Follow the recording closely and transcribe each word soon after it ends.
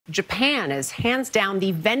Japan is hands down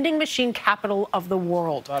the vending machine capital of the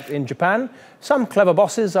world. But in Japan, some clever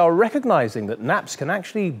bosses are recognizing that naps can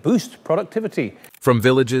actually boost productivity. From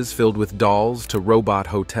villages filled with dolls to robot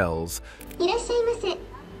hotels,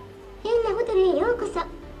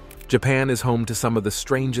 Japan is home to some of the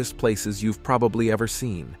strangest places you've probably ever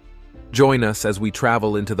seen. Join us as we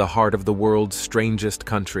travel into the heart of the world's strangest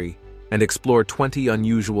country and explore 20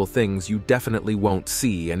 unusual things you definitely won't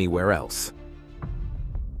see anywhere else.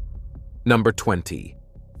 Number 20.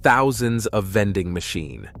 Thousands of vending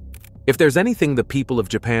machine. If there's anything the people of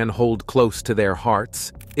Japan hold close to their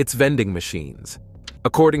hearts, it's vending machines.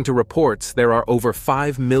 According to reports, there are over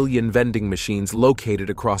 5 million vending machines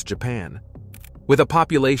located across Japan. With a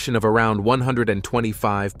population of around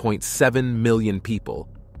 125.7 million people,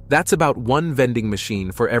 that's about one vending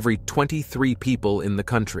machine for every 23 people in the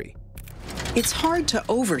country. It's hard to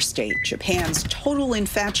overstate Japan's total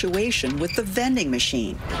infatuation with the vending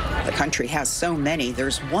machine. The country has so many,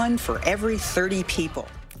 there's one for every 30 people.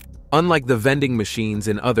 Unlike the vending machines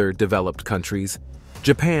in other developed countries,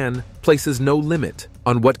 Japan places no limit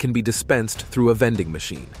on what can be dispensed through a vending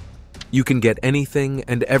machine. You can get anything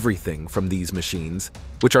and everything from these machines,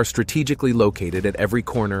 which are strategically located at every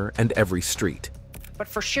corner and every street. But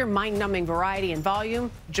for sheer mind-numbing variety and volume,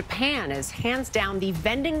 Japan is hands down the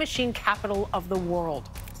vending machine capital of the world.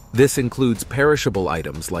 This includes perishable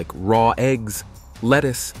items like raw eggs,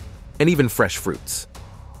 lettuce, and even fresh fruits.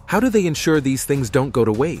 How do they ensure these things don't go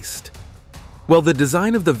to waste? Well, the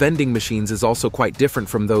design of the vending machines is also quite different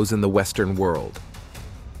from those in the Western world.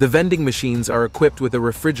 The vending machines are equipped with a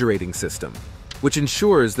refrigerating system, which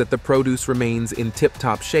ensures that the produce remains in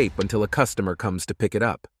tip-top shape until a customer comes to pick it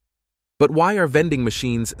up. But why are vending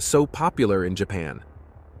machines so popular in Japan?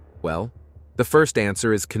 Well, the first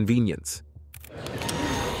answer is convenience.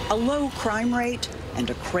 A low crime rate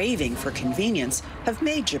and a craving for convenience have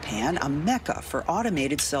made Japan a mecca for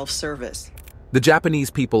automated self-service. The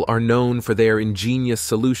Japanese people are known for their ingenious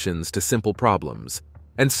solutions to simple problems.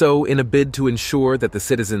 And so, in a bid to ensure that the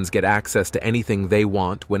citizens get access to anything they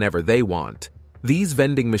want whenever they want, these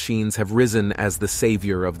vending machines have risen as the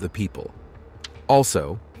savior of the people.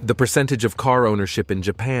 Also, the percentage of car ownership in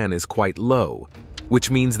Japan is quite low, which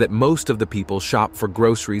means that most of the people shop for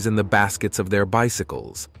groceries in the baskets of their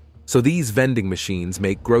bicycles. So these vending machines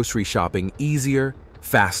make grocery shopping easier,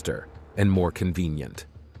 faster, and more convenient.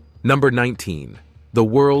 Number 19. The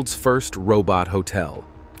world's first robot hotel.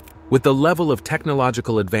 With the level of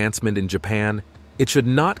technological advancement in Japan, it should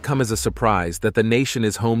not come as a surprise that the nation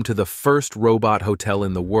is home to the first robot hotel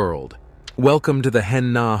in the world. Welcome to the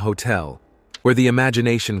Henna Hotel, where the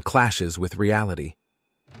imagination clashes with reality.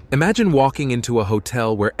 Imagine walking into a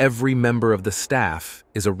hotel where every member of the staff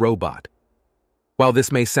is a robot. While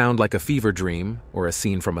this may sound like a fever dream or a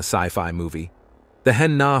scene from a sci-fi movie, the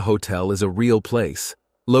Henna Hotel is a real place,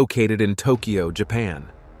 located in Tokyo,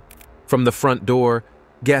 Japan. From the front door,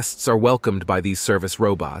 guests are welcomed by these service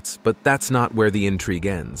robots, but that's not where the intrigue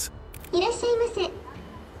ends.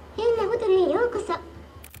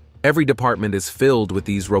 Every department is filled with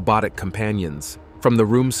these robotic companions, from the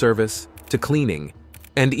room service to cleaning,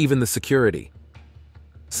 and even the security.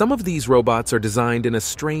 Some of these robots are designed in a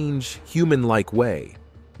strange, human-like way,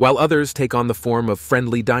 while others take on the form of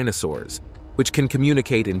friendly dinosaurs, which can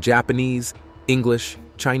communicate in Japanese, English,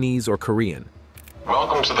 Chinese, or Korean.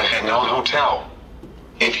 Welcome to the Henna Hotel.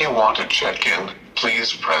 If you want to check in,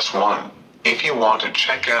 please press 1. If you want to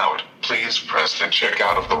check out, please press the check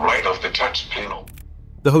out of the right of the touch panel.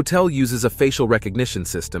 The hotel uses a facial recognition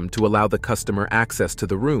system to allow the customer access to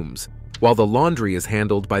the rooms, while the laundry is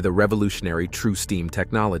handled by the revolutionary TruSteam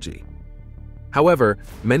technology. However,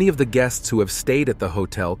 many of the guests who have stayed at the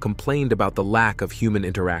hotel complained about the lack of human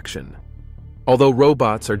interaction. Although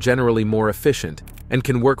robots are generally more efficient and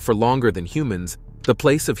can work for longer than humans, the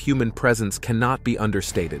place of human presence cannot be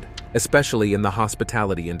understated, especially in the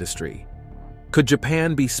hospitality industry. Could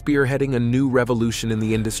Japan be spearheading a new revolution in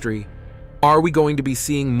the industry? Are we going to be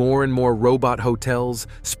seeing more and more robot hotels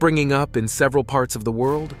springing up in several parts of the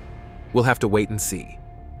world? We'll have to wait and see.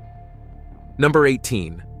 Number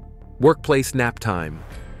 18. Workplace nap time.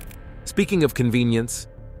 Speaking of convenience,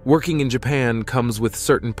 working in Japan comes with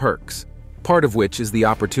certain perks, part of which is the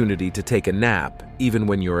opportunity to take a nap even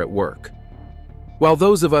when you're at work. While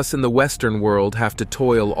those of us in the Western world have to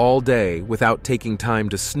toil all day without taking time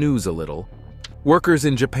to snooze a little, workers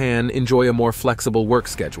in Japan enjoy a more flexible work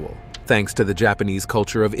schedule, thanks to the Japanese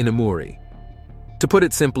culture of inamuri. To put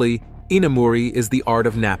it simply, inamuri is the art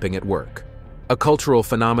of napping at work, a cultural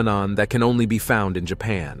phenomenon that can only be found in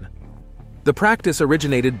Japan. The practice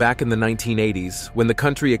originated back in the 1980s when the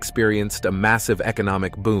country experienced a massive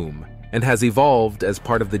economic boom, and has evolved as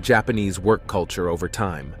part of the Japanese work culture over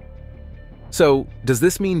time. So, does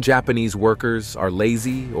this mean Japanese workers are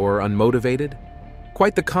lazy or unmotivated?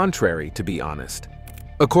 Quite the contrary, to be honest.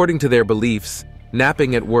 According to their beliefs,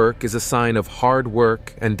 napping at work is a sign of hard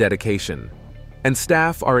work and dedication, and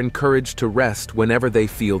staff are encouraged to rest whenever they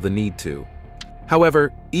feel the need to.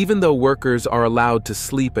 However, even though workers are allowed to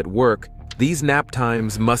sleep at work, these nap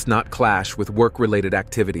times must not clash with work-related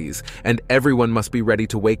activities, and everyone must be ready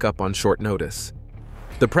to wake up on short notice.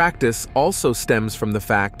 The practice also stems from the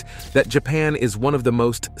fact that Japan is one of the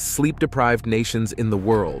most sleep-deprived nations in the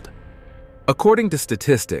world. According to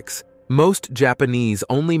statistics, most Japanese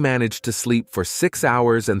only manage to sleep for 6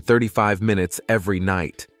 hours and 35 minutes every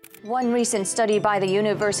night. One recent study by the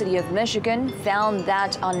University of Michigan found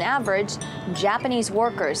that, on average, Japanese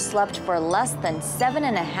workers slept for less than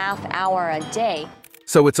 7.5 hours a day.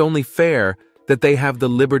 So it's only fair that they have the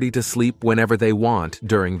liberty to sleep whenever they want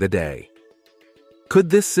during the day.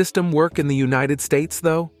 Could this system work in the United States,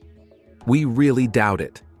 though? We really doubt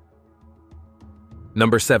it.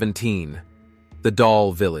 Number 17. The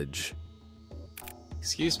Doll Village.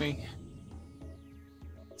 Excuse me.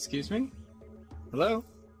 Excuse me? Hello?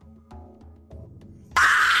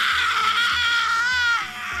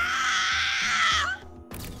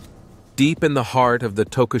 Deep in the heart of the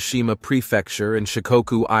Tokushima Prefecture in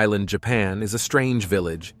Shikoku Island, Japan, is a strange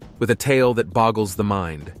village with a tale that boggles the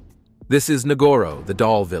mind. This is Nagoro, the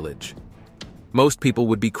doll village. Most people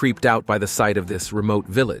would be creeped out by the sight of this remote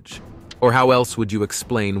village. Or how else would you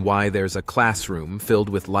explain why there's a classroom filled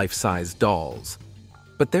with life-size dolls?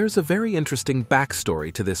 But there's a very interesting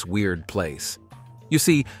backstory to this weird place. You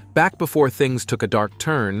see, back before things took a dark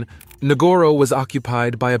turn, Nagoro was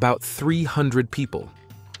occupied by about 300 people.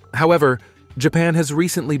 However, Japan has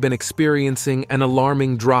recently been experiencing an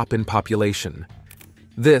alarming drop in population.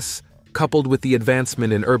 This, coupled with the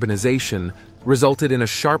advancement in urbanization, resulted in a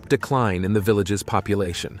sharp decline in the village's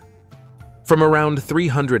population. From around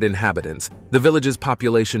 300 inhabitants, the village's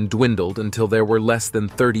population dwindled until there were less than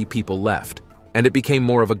 30 people left, and it became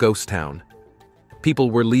more of a ghost town.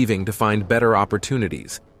 People were leaving to find better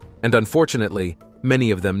opportunities, and unfortunately,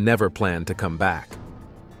 many of them never planned to come back.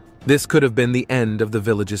 This could have been the end of the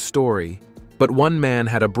village's story, but one man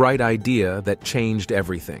had a bright idea that changed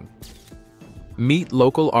everything. Meet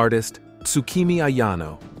local artist Tsukimi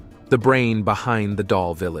Ayano, the brain behind the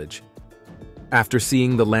doll village. After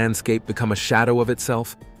seeing the landscape become a shadow of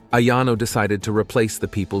itself, Ayano decided to replace the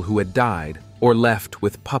people who had died or left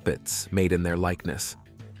with puppets made in their likeness.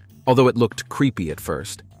 Although it looked creepy at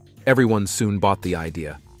first, everyone soon bought the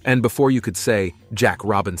idea, and before you could say Jack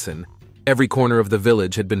Robinson, every corner of the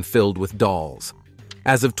village had been filled with dolls.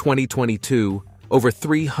 As of 2022, over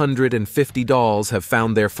 350 dolls have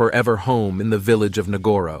found their forever home in the village of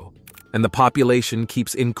Nagoro, and the population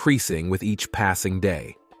keeps increasing with each passing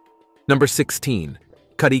day. Number 16.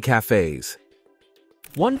 Cuddy Cafes.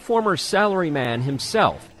 One former salaryman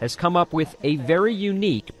himself has come up with a very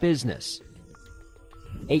unique business.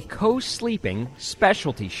 A co-sleeping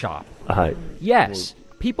specialty shop. Yes,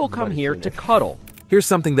 people come here to cuddle. Here's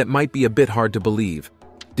something that might be a bit hard to believe.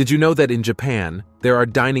 Did you know that in Japan, there are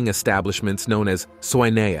dining establishments known as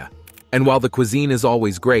soineya? And while the cuisine is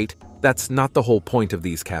always great, that's not the whole point of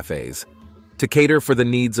these cafes. To cater for the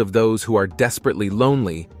needs of those who are desperately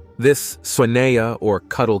lonely, this soineya or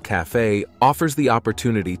cuddle cafe offers the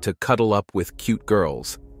opportunity to cuddle up with cute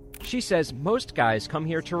girls. She says most guys come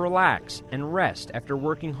here to relax and rest after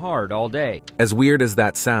working hard all day. As weird as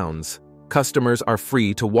that sounds, customers are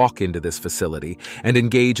free to walk into this facility and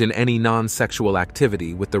engage in any non-sexual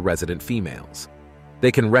activity with the resident females.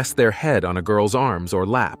 They can rest their head on a girl's arms or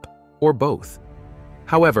lap, or both.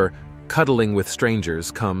 However, cuddling with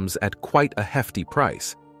strangers comes at quite a hefty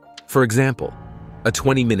price. For example, a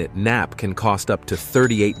 20-minute nap can cost up to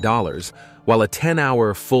 $38, while a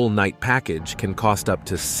 10-hour full-night package can cost up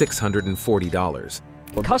to $640.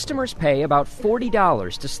 Customers pay about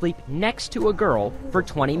 $40 to sleep next to a girl for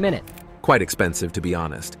 20 minutes. Quite expensive, to be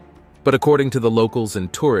honest. But according to the locals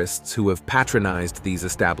and tourists who have patronized these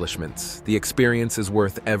establishments, the experience is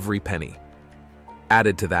worth every penny.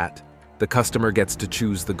 Added to that, the customer gets to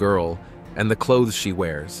choose the girl and the clothes she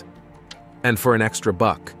wears. And for an extra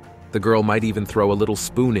buck, the girl might even throw a little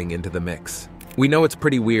spooning into the mix. We know it's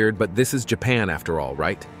pretty weird, but this is Japan after all,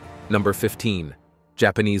 right? Number 15.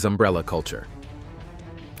 Japanese umbrella culture.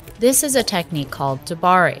 This is a technique called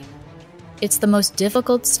tabari. It's the most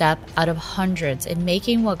difficult step out of hundreds in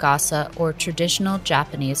making wagasa or traditional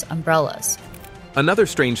Japanese umbrellas. Another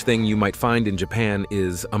strange thing you might find in Japan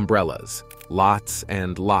is umbrellas. Lots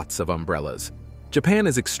and lots of umbrellas. Japan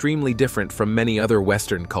is extremely different from many other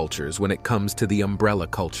Western cultures when it comes to the umbrella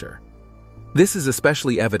culture. This is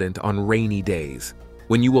especially evident on rainy days,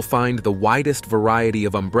 when you will find the widest variety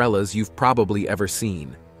of umbrellas you've probably ever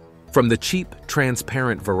seen. From the cheap,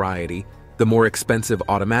 transparent variety, the more expensive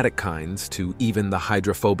automatic kinds, to even the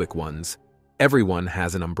hydrophobic ones, everyone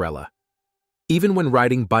has an umbrella. Even when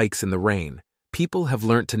riding bikes in the rain, people have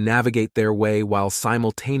learnt to navigate their way while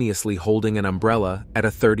simultaneously holding an umbrella at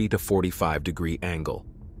a 30 to 45 degree angle.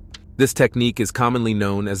 This technique is commonly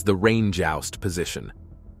known as the rain joust position.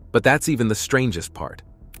 But that's even the strangest part.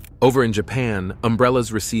 Over in Japan,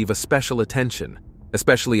 umbrellas receive a special attention,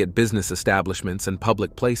 especially at business establishments and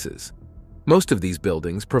public places. Most of these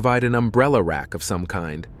buildings provide an umbrella rack of some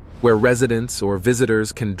kind, where residents or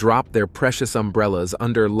visitors can drop their precious umbrellas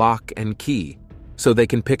under lock and key so they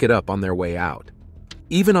can pick it up on their way out.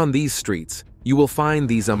 Even on these streets, you will find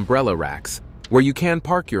these umbrella racks where you can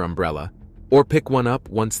park your umbrella or pick one up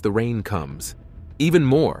once the rain comes. Even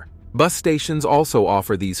more, bus stations also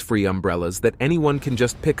offer these free umbrellas that anyone can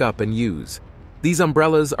just pick up and use. These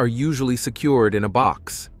umbrellas are usually secured in a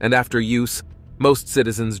box, and after use, most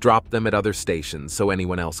citizens drop them at other stations so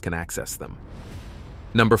anyone else can access them.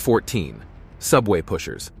 Number 14. Subway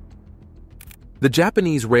pushers. The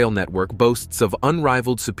Japanese rail network boasts of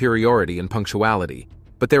unrivaled superiority and punctuality,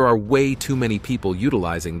 but there are way too many people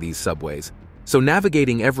utilizing these subways, so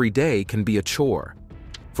navigating every day can be a chore.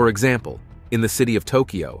 For example, in the city of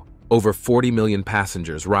Tokyo, over 40 million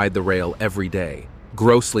passengers ride the rail every day,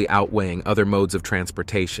 grossly outweighing other modes of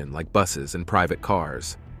transportation like buses and private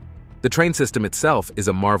cars. The train system itself is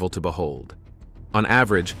a marvel to behold. On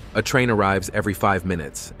average, a train arrives every 5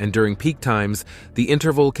 minutes, and during peak times, the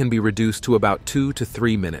interval can be reduced to about 2 to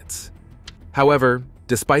 3 minutes. However,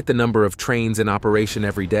 despite the number of trains in operation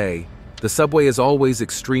every day, the subway is always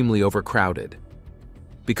extremely overcrowded.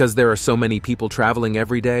 Because there are so many people traveling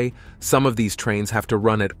every day, some of these trains have to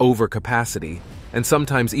run at overcapacity, and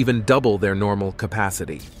sometimes even double their normal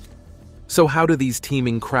capacity. So how do these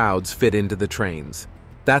teeming crowds fit into the trains?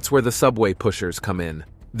 That's where the subway pushers come in.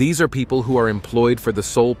 These are people who are employed for the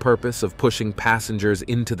sole purpose of pushing passengers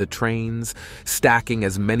into the trains, stacking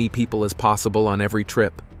as many people as possible on every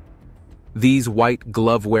trip. These white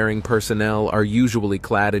glove-wearing personnel are usually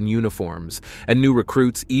clad in uniforms, and new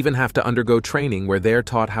recruits even have to undergo training where they're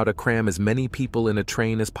taught how to cram as many people in a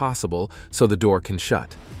train as possible so the door can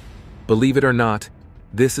shut. Believe it or not,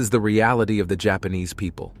 this is the reality of the Japanese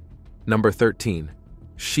people. Number 13.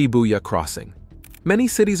 Shibuya Crossing. Many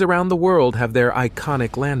cities around the world have their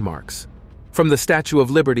iconic landmarks, from the Statue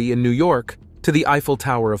of Liberty in New York to the Eiffel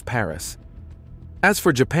Tower of Paris. As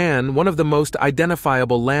for Japan, one of the most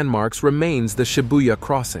identifiable landmarks remains the Shibuya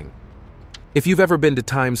Crossing. If you've ever been to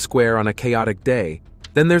Times Square on a chaotic day,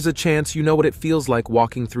 then there's a chance you know what it feels like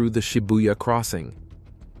walking through the Shibuya Crossing.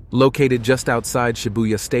 Located just outside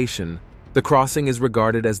Shibuya Station, the crossing is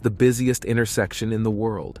regarded as the busiest intersection in the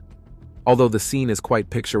world. Although the scene is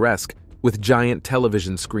quite picturesque, with giant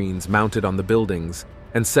television screens mounted on the buildings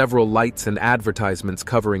and several lights and advertisements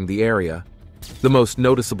covering the area, the most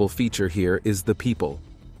noticeable feature here is the people.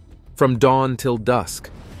 From dawn till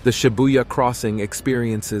dusk, the Shibuya Crossing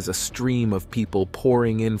experiences a stream of people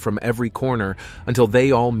pouring in from every corner until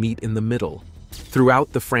they all meet in the middle.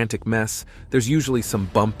 Throughout the frantic mess, there's usually some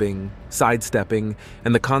bumping, sidestepping,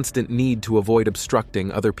 and the constant need to avoid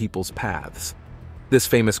obstructing other people's paths. This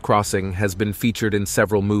famous crossing has been featured in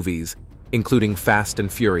several movies, including Fast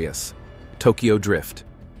and Furious, Tokyo Drift.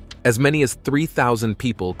 As many as 3,000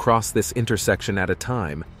 people cross this intersection at a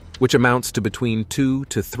time, which amounts to between 2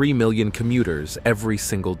 to 3 million commuters every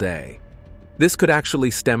single day. This could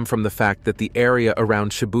actually stem from the fact that the area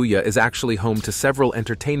around Shibuya is actually home to several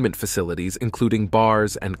entertainment facilities, including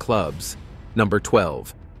bars and clubs. Number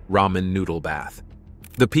 12. Ramen Noodle Bath.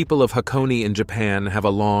 The people of Hakone in Japan have a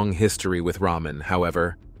long history with ramen,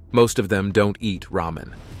 however. Most of them don't eat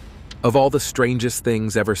ramen. Of all the strangest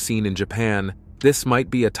things ever seen in Japan, this might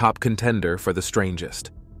be a top contender for the strangest.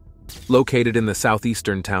 Located in the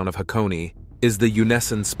southeastern town of Hakone is the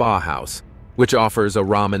Unessen Spa House, which offers a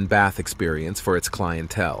ramen bath experience for its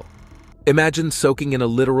clientele. Imagine soaking in a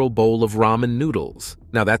literal bowl of ramen noodles.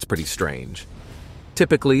 Now that's pretty strange.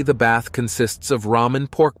 Typically, the bath consists of ramen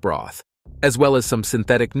pork broth, as well as some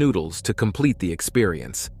synthetic noodles to complete the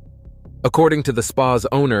experience. According to the spa's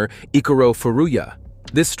owner, Ikuro Furuya,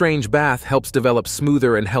 this strange bath helps develop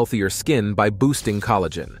smoother and healthier skin by boosting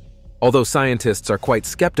collagen, although scientists are quite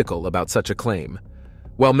skeptical about such a claim.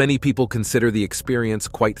 While many people consider the experience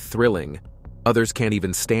quite thrilling, others can't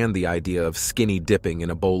even stand the idea of skinny dipping in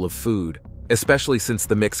a bowl of food, especially since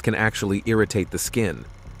the mix can actually irritate the skin.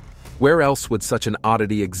 Where else would such an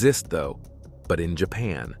oddity exist, though, but in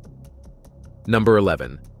Japan? Number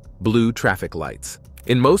 11. Blue traffic lights.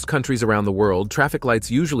 In most countries around the world, traffic lights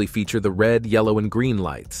usually feature the red, yellow, and green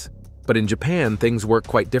lights. But in Japan, things work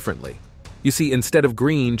quite differently. You see, instead of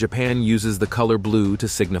green, Japan uses the color blue to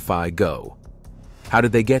signify go. How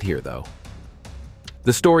did they get here, though?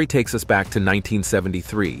 The story takes us back to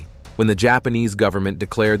 1973, when the Japanese government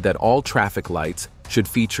declared that all traffic lights should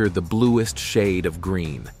feature the bluest shade of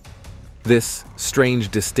green. This strange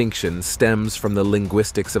distinction stems from the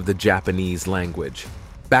linguistics of the Japanese language.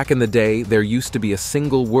 Back in the day, there used to be a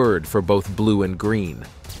single word for both blue and green.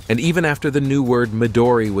 And even after the new word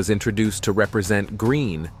Midori was introduced to represent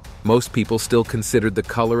green, most people still considered the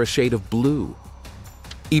color a shade of blue.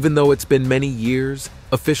 Even though it's been many years,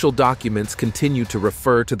 official documents continue to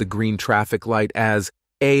refer to the green traffic light as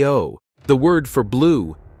AO, the word for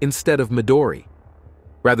blue, instead of Midori.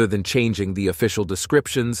 Rather than changing the official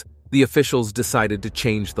descriptions, the officials decided to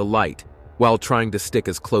change the light, while trying to stick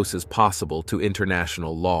as close as possible to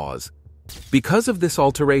international laws. Because of this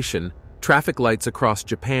alteration, traffic lights across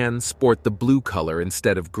Japan sport the blue color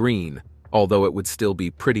instead of green, although it would still be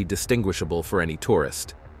pretty distinguishable for any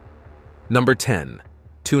tourist. Number 10.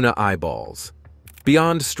 Tuna eyeballs.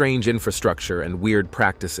 Beyond strange infrastructure and weird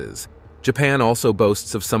practices, Japan also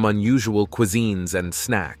boasts of some unusual cuisines and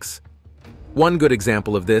snacks. One good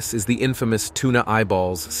example of this is the infamous tuna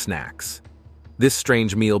eyeballs snacks. This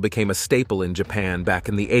strange meal became a staple in Japan back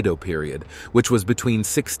in the Edo period, which was between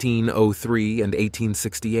 1603 and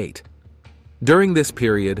 1868. During this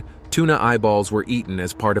period, tuna eyeballs were eaten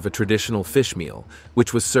as part of a traditional fish meal,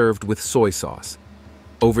 which was served with soy sauce.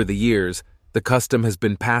 Over the years, the custom has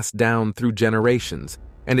been passed down through generations,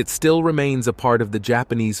 and it still remains a part of the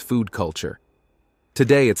Japanese food culture.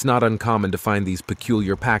 Today, it's not uncommon to find these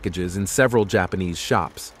peculiar packages in several Japanese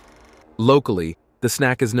shops. Locally, the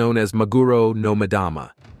snack is known as maguro no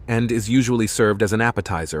madama, and is usually served as an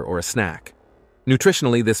appetizer or a snack.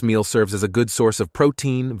 Nutritionally, this meal serves as a good source of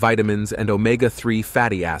protein, vitamins, and omega-3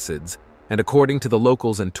 fatty acids, and according to the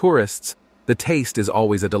locals and tourists, the taste is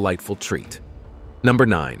always a delightful treat. Number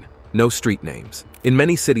 9. No street names. In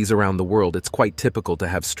many cities around the world, it's quite typical to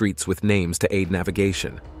have streets with names to aid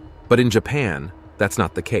navigation. But in Japan, that's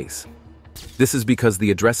not the case. This is because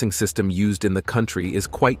the addressing system used in the country is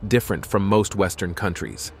quite different from most Western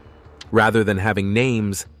countries. Rather than having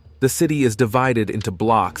names, the city is divided into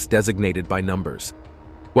blocks designated by numbers.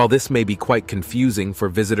 While this may be quite confusing for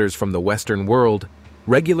visitors from the Western world,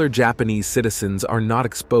 regular Japanese citizens are not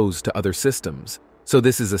exposed to other systems, so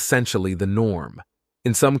this is essentially the norm.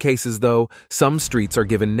 In some cases, though, some streets are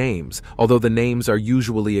given names, although the names are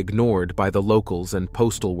usually ignored by the locals and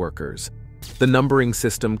postal workers. The numbering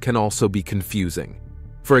system can also be confusing.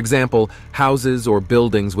 For example, houses or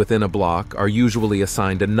buildings within a block are usually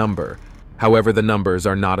assigned a number. However, the numbers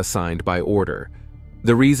are not assigned by order.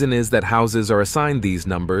 The reason is that houses are assigned these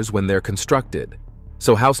numbers when they're constructed.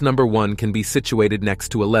 So house number 1 can be situated next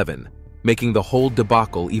to 11, making the whole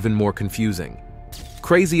debacle even more confusing.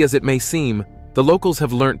 Crazy as it may seem, the locals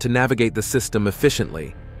have learned to navigate the system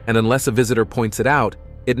efficiently, and unless a visitor points it out,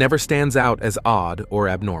 it never stands out as odd or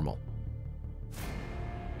abnormal.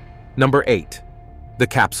 Number 8. The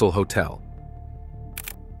Capsule Hotel.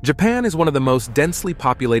 Japan is one of the most densely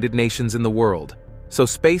populated nations in the world, so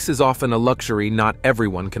space is often a luxury not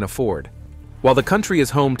everyone can afford. While the country is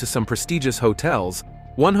home to some prestigious hotels,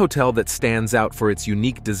 one hotel that stands out for its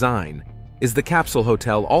unique design is the Capsule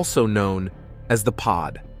Hotel, also known as the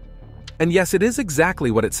Pod. And yes, it is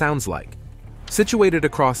exactly what it sounds like. Situated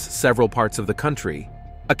across several parts of the country,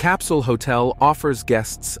 a capsule hotel offers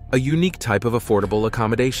guests a unique type of affordable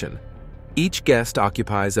accommodation. Each guest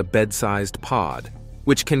occupies a bed-sized pod,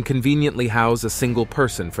 which can conveniently house a single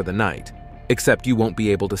person for the night, except you won't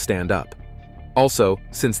be able to stand up. Also,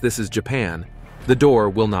 since this is Japan, the door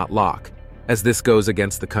will not lock, as this goes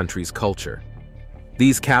against the country's culture.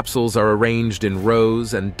 These capsules are arranged in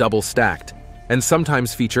rows and double-stacked, and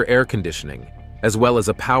sometimes feature air conditioning, as well as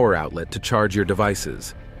a power outlet to charge your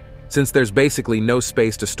devices. Since there's basically no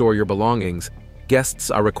space to store your belongings, guests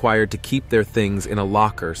are required to keep their things in a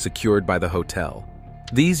locker secured by the hotel.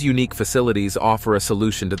 These unique facilities offer a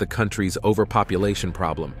solution to the country's overpopulation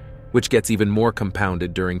problem, which gets even more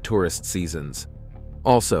compounded during tourist seasons.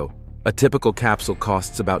 Also, a typical capsule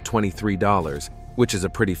costs about $23, which is a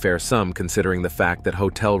pretty fair sum considering the fact that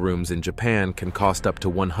hotel rooms in Japan can cost up to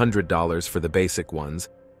 $100 for the basic ones,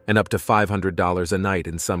 and up to $500 a night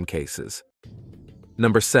in some cases.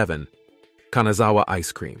 Number 7. Kanazawa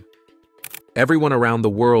Ice Cream. Everyone around the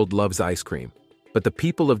world loves ice cream, but the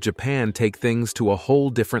people of Japan take things to a whole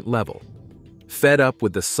different level. Fed up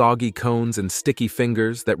with the soggy cones and sticky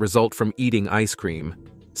fingers that result from eating ice cream,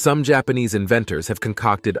 some Japanese inventors have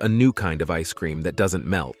concocted a new kind of ice cream that doesn't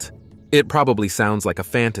melt. It probably sounds like a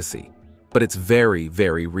fantasy, but it's very,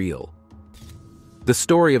 very real. The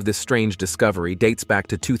story of this strange discovery dates back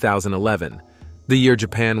to 2011, the year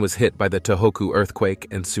Japan was hit by the Tohoku earthquake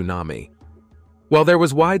and tsunami. While there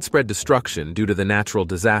was widespread destruction due to the natural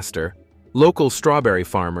disaster, local strawberry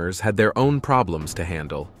farmers had their own problems to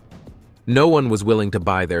handle. No one was willing to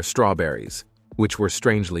buy their strawberries, which were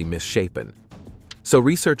strangely misshapen. So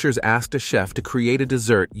researchers asked a chef to create a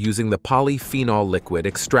dessert using the polyphenol liquid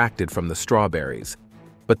extracted from the strawberries.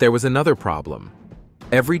 But there was another problem.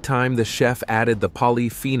 Every time the chef added the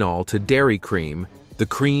polyphenol to dairy cream, the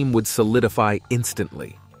cream would solidify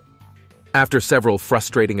instantly. After several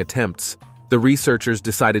frustrating attempts, the researchers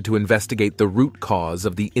decided to investigate the root cause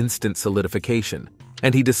of the instant solidification,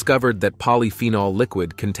 and he discovered that polyphenol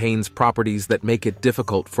liquid contains properties that make it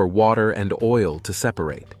difficult for water and oil to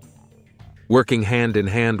separate. Working hand in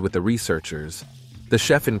hand with the researchers, the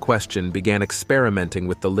chef in question began experimenting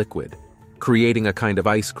with the liquid, creating a kind of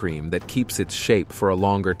ice cream that keeps its shape for a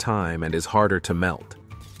longer time and is harder to melt.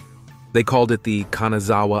 They called it the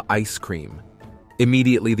Kanazawa ice cream.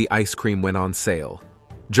 Immediately, the ice cream went on sale.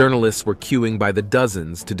 Journalists were queuing by the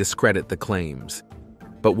dozens to discredit the claims.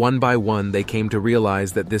 But one by one, they came to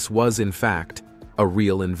realize that this was, in fact, a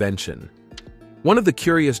real invention. One of the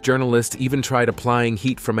curious journalists even tried applying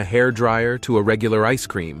heat from a hairdryer to a regular ice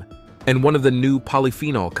cream, and one of the new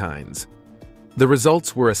polyphenol kinds. The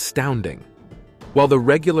results were astounding. While the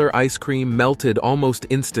regular ice cream melted almost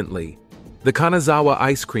instantly, the Kanazawa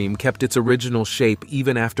ice cream kept its original shape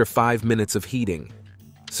even after 5 minutes of heating.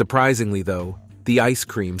 Surprisingly, though, the ice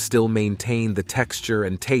cream still maintained the texture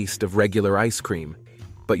and taste of regular ice cream,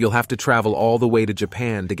 but you'll have to travel all the way to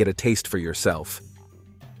Japan to get a taste for yourself.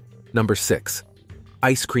 Number 6.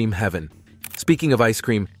 Ice cream heaven. Speaking of ice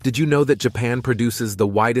cream, did you know that Japan produces the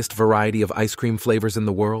widest variety of ice cream flavors in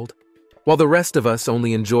the world? While the rest of us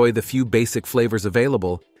only enjoy the few basic flavors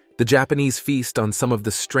available, the Japanese feast on some of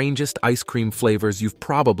the strangest ice cream flavors you've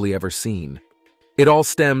probably ever seen. It all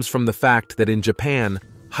stems from the fact that in Japan,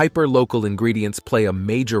 hyper-local ingredients play a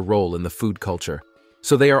major role in the food culture,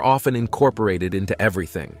 so they are often incorporated into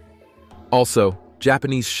everything. Also,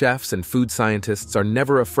 Japanese chefs and food scientists are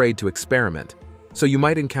never afraid to experiment, so you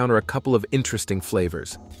might encounter a couple of interesting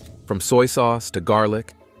flavors. From soy sauce to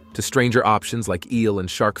garlic, to stranger options like eel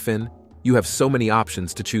and shark fin, you have so many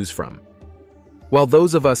options to choose from. While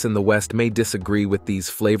those of us in the West may disagree with these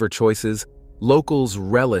flavor choices, locals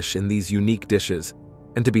relish in these unique dishes,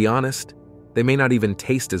 and to be honest, they may not even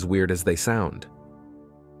taste as weird as they sound.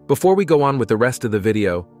 Before we go on with the rest of the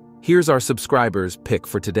video, here's our subscribers' pick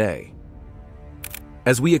for today.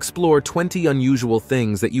 As we explore 20 unusual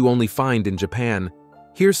things that you only find in Japan,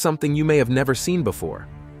 here's something you may have never seen before.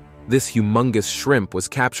 This humongous shrimp was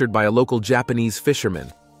captured by a local Japanese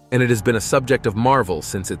fisherman, and it has been a subject of marvel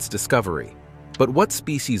since its discovery. But what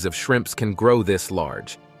species of shrimps can grow this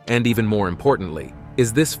large? And even more importantly,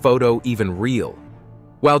 is this photo even real?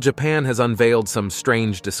 While Japan has unveiled some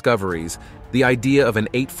strange discoveries, the idea of an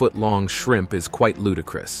 8-foot-long shrimp is quite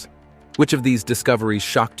ludicrous. Which of these discoveries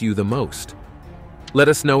shocked you the most? Let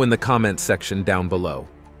us know in the comments section down below.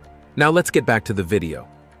 Now let's get back to the video.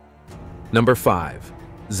 Number 5.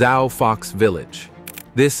 Zao Fox Village.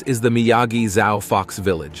 This is the Miyagi Zao Fox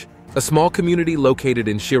Village, a small community located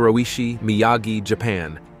in Shiroishi, Miyagi,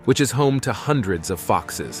 Japan, which is home to hundreds of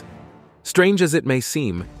foxes. Strange as it may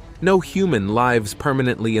seem, no human lives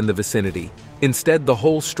permanently in the vicinity. Instead, the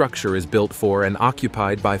whole structure is built for and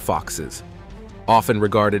occupied by foxes. Often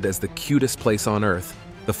regarded as the cutest place on Earth,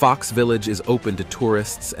 the Fox Village is open to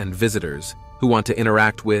tourists and visitors who want to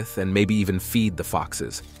interact with and maybe even feed the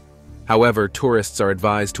foxes. However, tourists are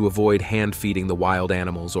advised to avoid hand-feeding the wild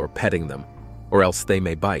animals or petting them, or else they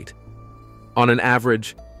may bite. On an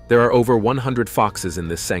average, there are over 100 foxes in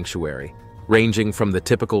this sanctuary, ranging from the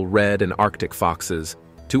typical red and Arctic foxes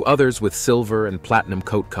to others with silver and platinum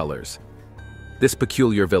coat colors. This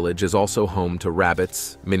peculiar village is also home to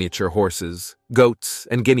rabbits, miniature horses, goats,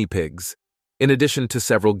 and guinea pigs, in addition to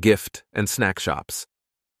several gift and snack shops.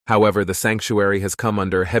 However, the sanctuary has come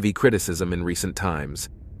under heavy criticism in recent times.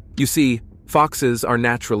 You see, foxes are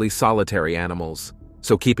naturally solitary animals,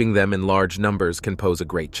 so keeping them in large numbers can pose a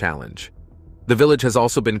great challenge. The village has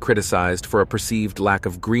also been criticized for a perceived lack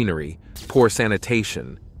of greenery, poor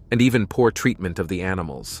sanitation, and even poor treatment of the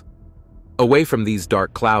animals. Away from these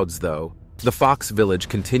dark clouds, though, the Fox Village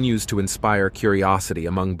continues to inspire curiosity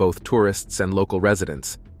among both tourists and local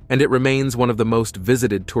residents, and it remains one of the most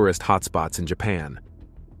visited tourist hotspots in Japan.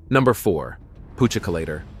 Number 4.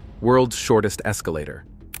 Puchikalator, world's shortest escalator.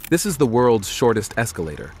 This is the world's shortest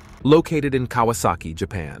escalator, located in Kawasaki,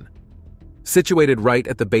 Japan. Situated right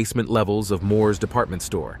at the basement levels of Moore's department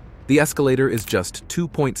store, The escalator is just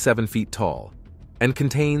 2.7 feet tall and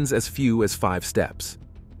contains as few as 5 steps.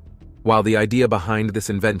 While the idea behind this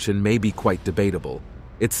invention may be quite debatable,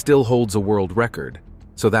 it still holds a world record,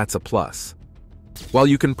 so that's a plus. While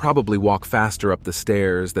you can probably walk faster up the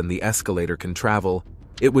stairs than the escalator can travel,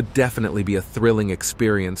 it would definitely be a thrilling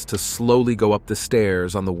experience to slowly go up the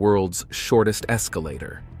stairs on the world's shortest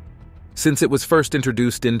escalator. Since it was first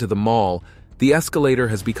introduced into the mall, the escalator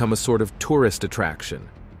has become a sort of tourist attraction,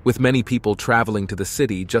 with many people traveling to the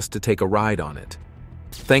city just to take a ride on it.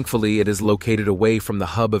 Thankfully, it is located away from the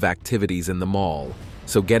hub of activities in the mall,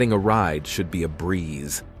 so getting a ride should be a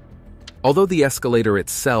breeze. Although the escalator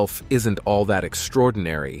itself isn't all that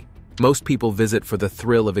extraordinary, most people visit for the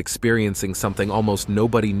thrill of experiencing something almost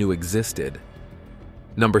nobody knew existed.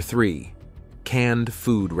 Number 3. Canned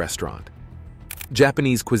food restaurant.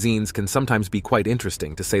 Japanese cuisines can sometimes be quite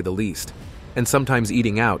interesting, to say the least, and sometimes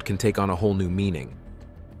eating out can take on a whole new meaning.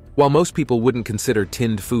 While most people wouldn't consider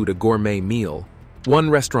tinned food a gourmet meal, one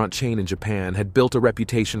restaurant chain in Japan had built a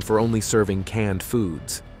reputation for only serving canned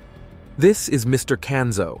foods. This is Mr.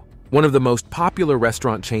 Kanzo, one of the most popular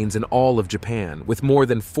restaurant chains in all of Japan, with more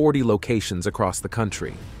than 40 locations across the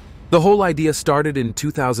country. The whole idea started in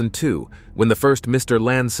 2002, when the first Mr.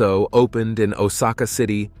 Lanso opened in Osaka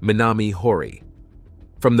City, Minami Hori.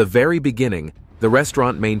 From the very beginning, the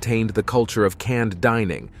restaurant maintained the culture of canned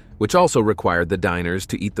dining, which also required the diners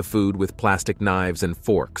to eat the food with plastic knives and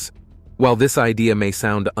forks. While this idea may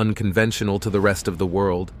sound unconventional to the rest of the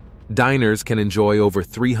world, diners can enjoy over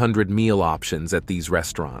 300 meal options at these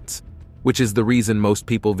restaurants, which is the reason most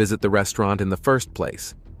people visit the restaurant in the first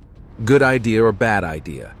place. Good idea or bad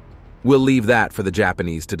idea? We'll leave that for the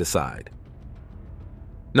Japanese to decide.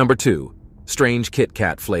 Number 2. Strange Kit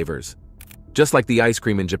Kat flavors. Just like the ice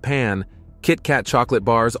cream in Japan, Kit Kat chocolate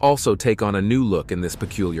bars also take on a new look in this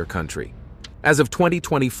peculiar country. As of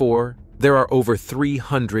 2024, there are over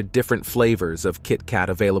 300 different flavors of Kit Kat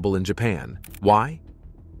available in Japan. Why?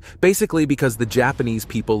 Basically because the Japanese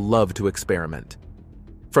people love to experiment.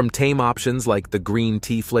 From tame options like the green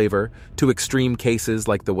tea flavor to extreme cases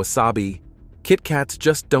like the wasabi, Kit Kats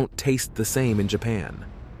just don't taste the same in Japan.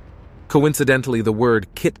 Coincidentally, the word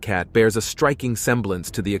Kit Kat bears a striking semblance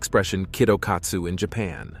to the expression Kidokatsu in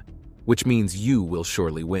Japan, which means you will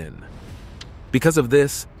surely win. Because of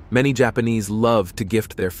this, many Japanese love to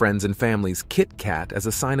gift their friends and families Kit Kat as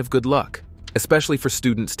a sign of good luck, especially for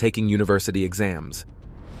students taking university exams.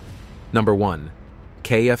 Number 1.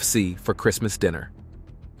 KFC for Christmas dinner.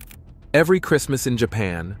 Every Christmas in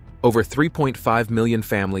Japan, over 3.5 million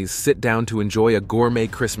families sit down to enjoy a gourmet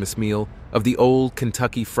Christmas meal of the old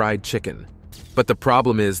Kentucky Fried Chicken. But the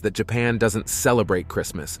problem is that Japan doesn't celebrate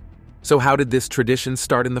Christmas. So how did this tradition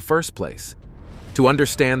start in the first place? To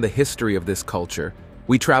understand the history of this culture,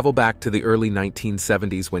 we travel back to the early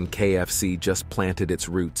 1970s when KFC just planted its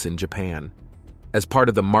roots in Japan. As part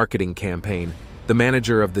of the marketing campaign, the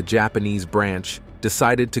manager of the Japanese branch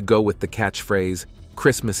decided to go with the catchphrase,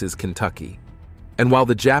 "Christmas is Kentucky." And while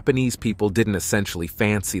the Japanese people didn't essentially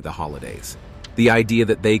fancy the holidays, the idea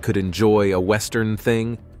that they could enjoy a Western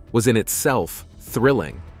thing was in itself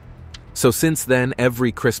thrilling. So since then,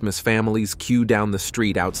 every Christmas families queue down the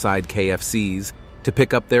street outside KFC's to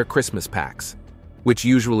pick up their Christmas packs, which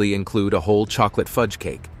usually include a whole chocolate fudge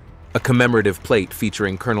cake, a commemorative plate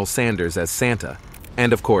featuring Colonel Sanders as Santa,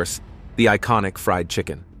 and of course, the iconic fried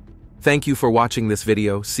chicken. Thank you for watching this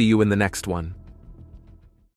video. See you in the next one.